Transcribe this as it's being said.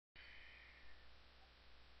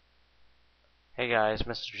Hey guys,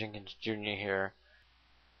 MrJenkinsJr. here.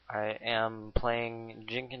 I am playing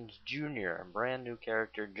Jenkins Jr., a brand new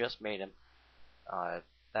character, just made him.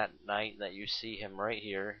 That night that you see him right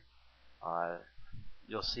here,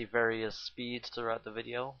 you'll see various speeds throughout the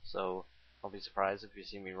video, so don't be surprised if you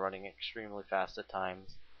see me running extremely fast at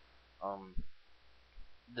times.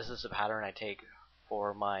 This is a pattern I take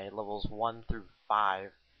for my levels 1 through 5,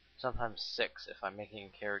 sometimes 6 if I'm making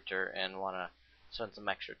a character and want to spend some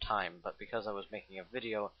extra time, but because I was making a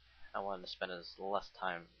video, I wanted to spend as less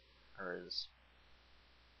time or as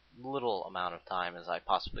little amount of time as I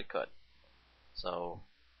possibly could. So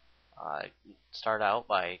I start out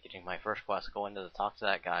by getting my first quest, going to talk to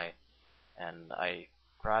that guy, and I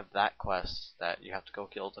grab that quest that you have to go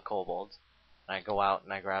kill the kobolds, and I go out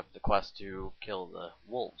and I grab the quest to kill the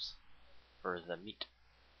wolves for the meat.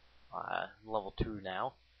 Level 2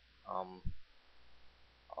 now.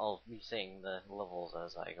 I'll be saying the levels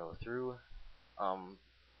as I go through.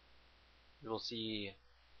 You will see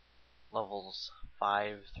levels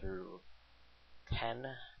 5 through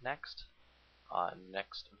 10 next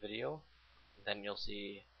video. Then you'll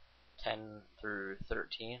see 10 through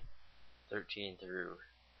 13, 13 through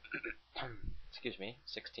excuse me,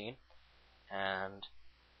 16, and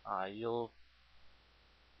you'll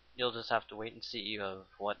just have to wait and see of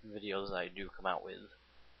what videos I do come out with,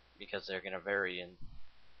 because they're gonna vary in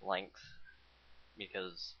length,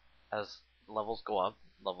 because as levels go up,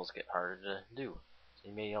 levels get harder to do. So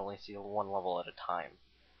you may only see one level at a time.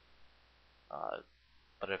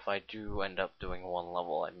 But if I do end up doing one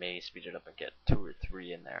level, I may speed it up and get 2 or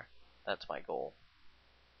 3 in there. That's my goal.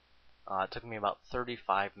 It took me about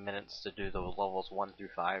 35 minutes to do the levels 1 through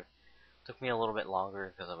 5. It took me a little bit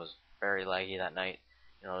longer because I was very laggy that night.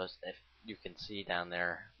 You notice, if you can see down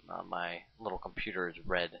there, my little computer is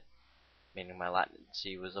red, meaning my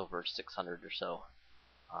latency was over 600 or so.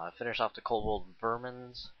 I finished off the kobold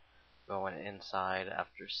vermins, going inside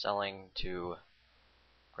after selling to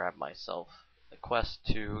grab myself a quest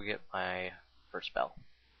to get my first spell,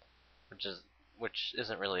 which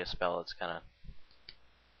isn't really a spell. It's kind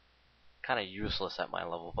of useless at my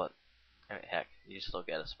level, but I mean, heck, you still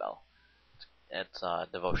get a spell. It's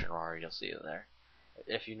devotion roar. You'll see it there.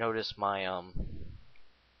 If you notice, my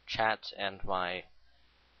chat and my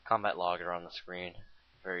combat log are on the screen,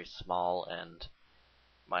 very small, and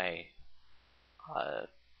my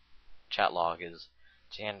chat log is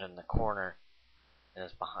jammed in the corner and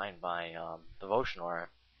is behind my devotion aura.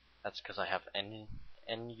 That's because I have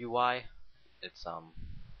NUI. It's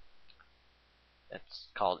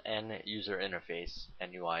called N user interface.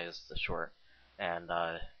 NUI is the short, and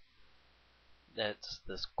it's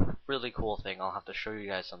this really cool thing. I'll have to show you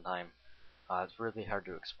guys sometime. It's really hard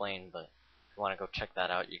to explain, but if you want to go check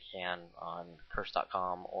that out, you can on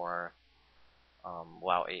curse.com or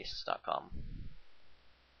w.o.w.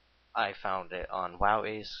 I found it on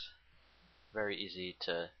WoWace. Very easy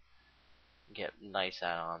to get nice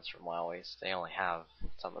add-ons from WoWace. They only have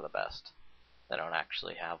some of the best. They don't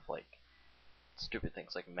actually have like stupid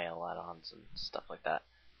things like mail add-ons and stuff like that.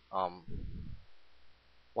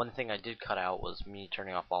 One thing I did cut out was me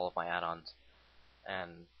turning off all of my add-ons,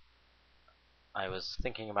 and I was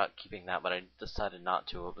thinking about keeping that, but I decided not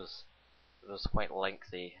to. It was quite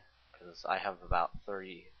lengthy because I have about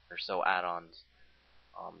 30 or so add-ons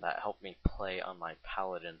that help me play on my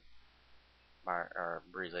Paladin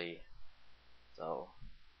really. So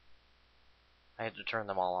I had to turn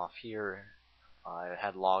them all off here. I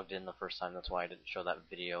had logged in the first time, that's why I didn't show that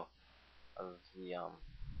video of the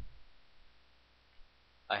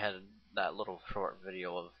I had that little short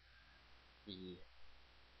video of the,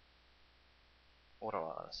 what do I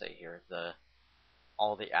want to say here,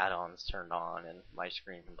 all the add-ons turned on and my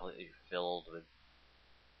screen completely filled with,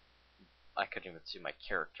 I couldn't even see my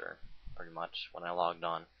character pretty much when I logged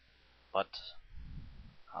on. But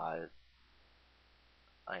I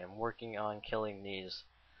am working on killing these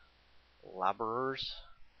laborers.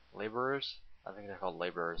 I think they're called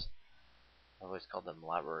laborers. I always called them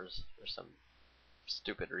laborers for some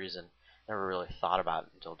stupid reason. Never really thought about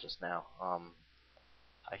it until just now.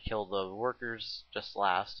 I killed the workers just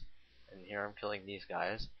last, and here I'm killing these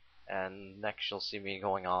guys. And next you'll see me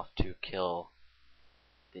going off to kill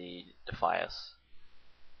the Defias.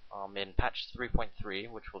 In patch 3.3,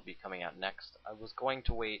 which will be coming out next, I was going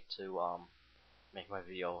to wait to make my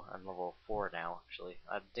video. I'm level 4 now, actually.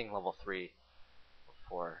 I ding level 3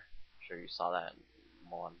 before. I'm sure you saw that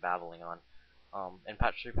while I'm babbling on. In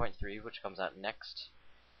patch 3.3, which comes out next,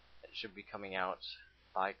 it should be coming out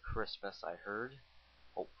by Christmas, I heard.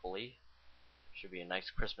 Hopefully. Should be a nice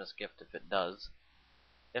Christmas gift if it does.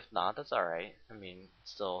 If not, that's alright. I mean,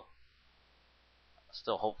 still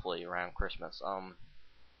still hopefully around Christmas.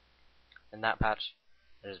 In that patch,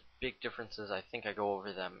 there's big differences. I think I go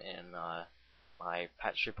over them in my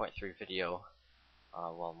patch 3.3 video,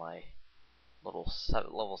 while my little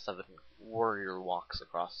level 7 warrior walks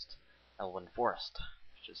across Elven Forest,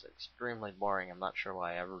 which is extremely boring. I'm not sure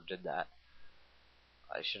why I ever did that.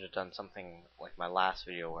 I should have done something like my last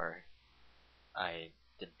video where I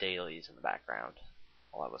did dailies in the background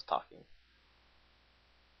while I was talking.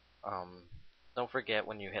 Don't forget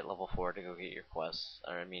when you hit level 4 to go get your quests,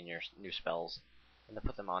 or I mean your new spells, and to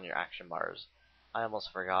put them on your action bars. I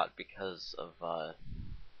almost forgot because of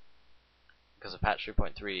patch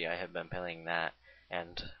 3.3. I have been playing that,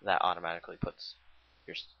 and that automatically puts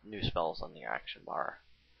your new spells on your action bar.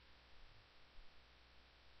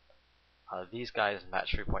 These guys in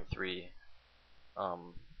patch 3.3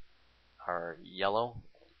 are yellow,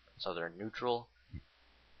 so they're neutral,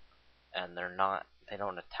 and they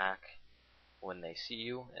don't attack when they see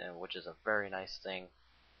you, and which is a very nice thing.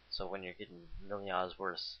 So when you're getting Milia's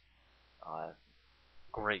worth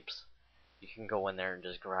grapes, you can go in there and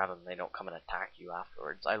just grab them. They don't come and attack you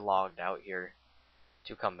afterwards. I logged out here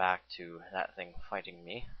to come back to that thing fighting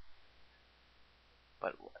me,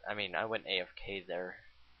 but I mean, I went AFK there,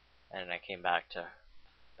 and I came back to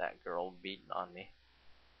that girl beating on me.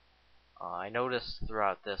 I noticed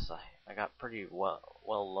throughout this I got pretty well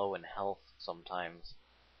low in health sometimes,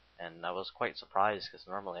 and I was quite surprised because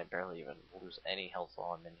normally I barely even lose any health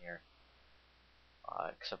while I'm in here,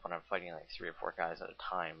 except when I'm fighting like 3 or 4 guys at a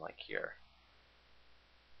time like here.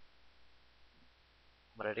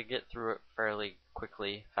 But I did get through it fairly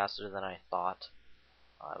quickly, faster than I thought.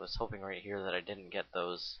 I was hoping right here that I didn't get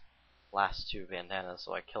those last 2 bandanas,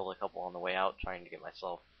 so I killed a couple on the way out trying to get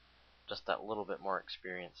myself just that little bit more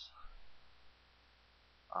experience.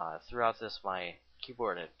 Throughout this, my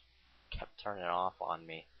keyboard had kept turning off on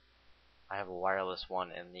me. I have a wireless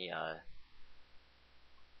one, and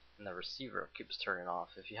the receiver keeps turning off.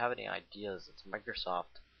 If you have any ideas, it's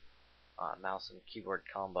Microsoft mouse and keyboard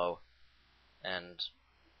combo, and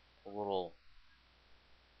a little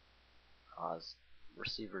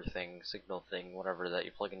receiver thing, signal thing, whatever that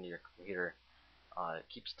you plug into your computer, it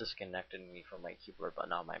keeps disconnecting me from my keyboard, but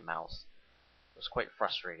not my mouse. It was quite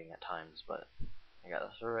frustrating at times, but I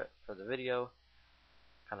got through it for the video.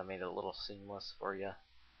 Kind of made it a little seamless for you.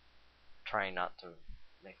 Trying not to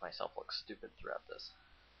make myself look stupid throughout this.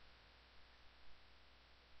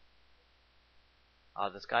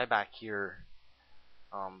 This guy back here,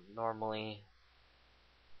 normally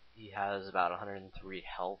he has about 103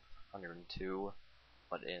 health, 102,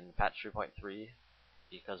 but in patch 3.3,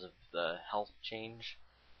 because of the health change,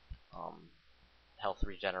 health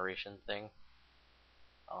regeneration thing,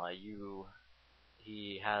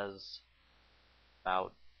 he has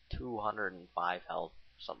about 205 health,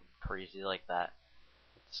 something crazy like that.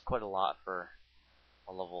 It's quite a lot for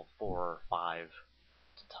a level 4 or 5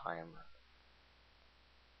 time.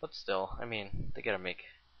 But still, I mean, they gotta make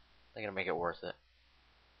it worth it.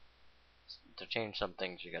 To change some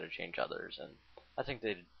things, you gotta change others, and I think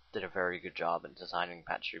they did a very good job in designing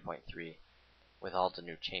patch 3.3 with all the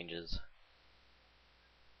new changes.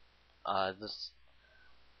 I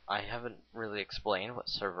haven't really explained what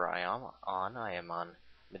server I am on. I am on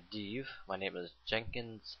Medivh. My name is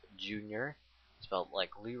JenkinsJr, spelled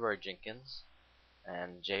like Leroy Jenkins,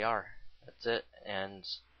 and JR. That's it. And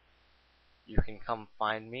you can come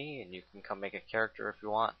find me, and you can come make a character if you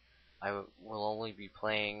want. I will only be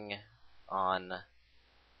playing on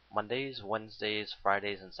Mondays, Wednesdays,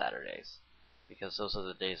 Fridays, and Saturdays, because those are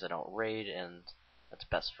the days I don't raid, and that's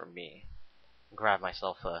best for me. Grab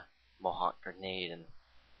myself a Mohawk grenade and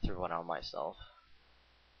threw one on myself.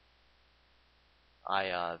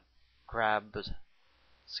 I grabbed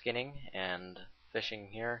skinning and fishing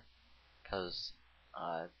here because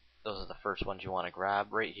those are the first ones you want to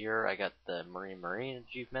grab. Right here I got the Marine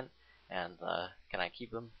achievement and the Can I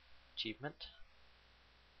Keep 'Em achievement.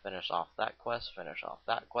 Finish off that quest,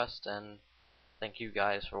 and thank you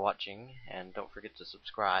guys for watching, and don't forget to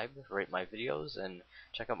subscribe, rate my videos, and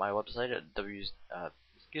check out my website at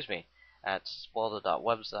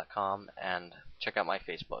w.o.w.com, and check out my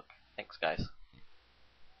Facebook. Thanks guys.